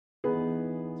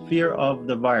fear of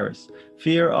the virus,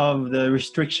 fear of the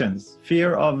restrictions, fear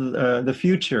of the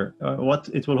future, what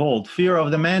it will hold, fear of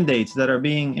the mandates that are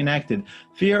being enacted,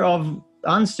 fear of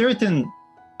uncertain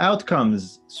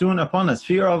outcomes soon upon us,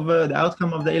 fear of the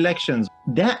outcome of the elections.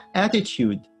 That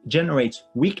attitude generates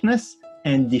weakness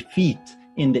and defeat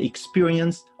in the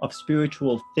experience of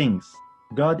spiritual things.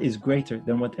 God is greater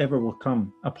than whatever will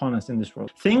come upon us in this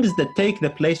world. Things that take the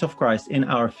place of Christ in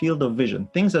our field of vision,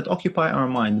 things that occupy our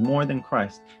mind more than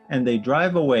Christ, and they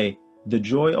drive away the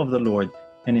joy of the Lord.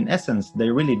 And in essence, they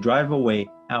really drive away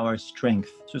our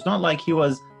strength. So it's not like he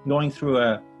was going through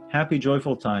a happy,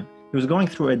 joyful time. He was going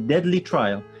through a deadly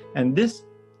trial. And this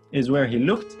is where he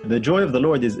looked. The joy of the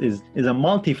Lord is a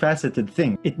multifaceted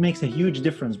thing. It makes a huge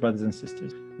difference, brothers and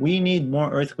sisters. We need more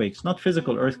earthquakes, not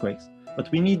physical earthquakes, but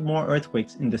we need more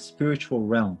earthquakes in the spiritual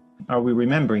realm. Are we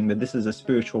remembering that this is a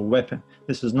spiritual weapon?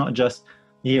 This is not just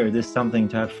here, this is something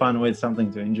to have fun with, something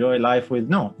to enjoy life with.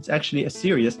 No, it's actually a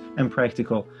serious and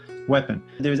practical weapon.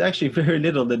 There's actually very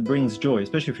little that brings joy,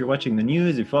 especially if you're watching the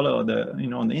news, you follow on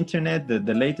the internet,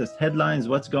 the latest headlines,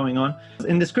 what's going on.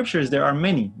 In the scriptures, there are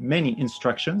many, many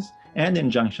instructions and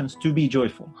injunctions to be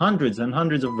joyful. Hundreds and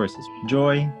hundreds of verses.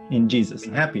 Joy in Jesus.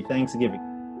 Happy Thanksgiving.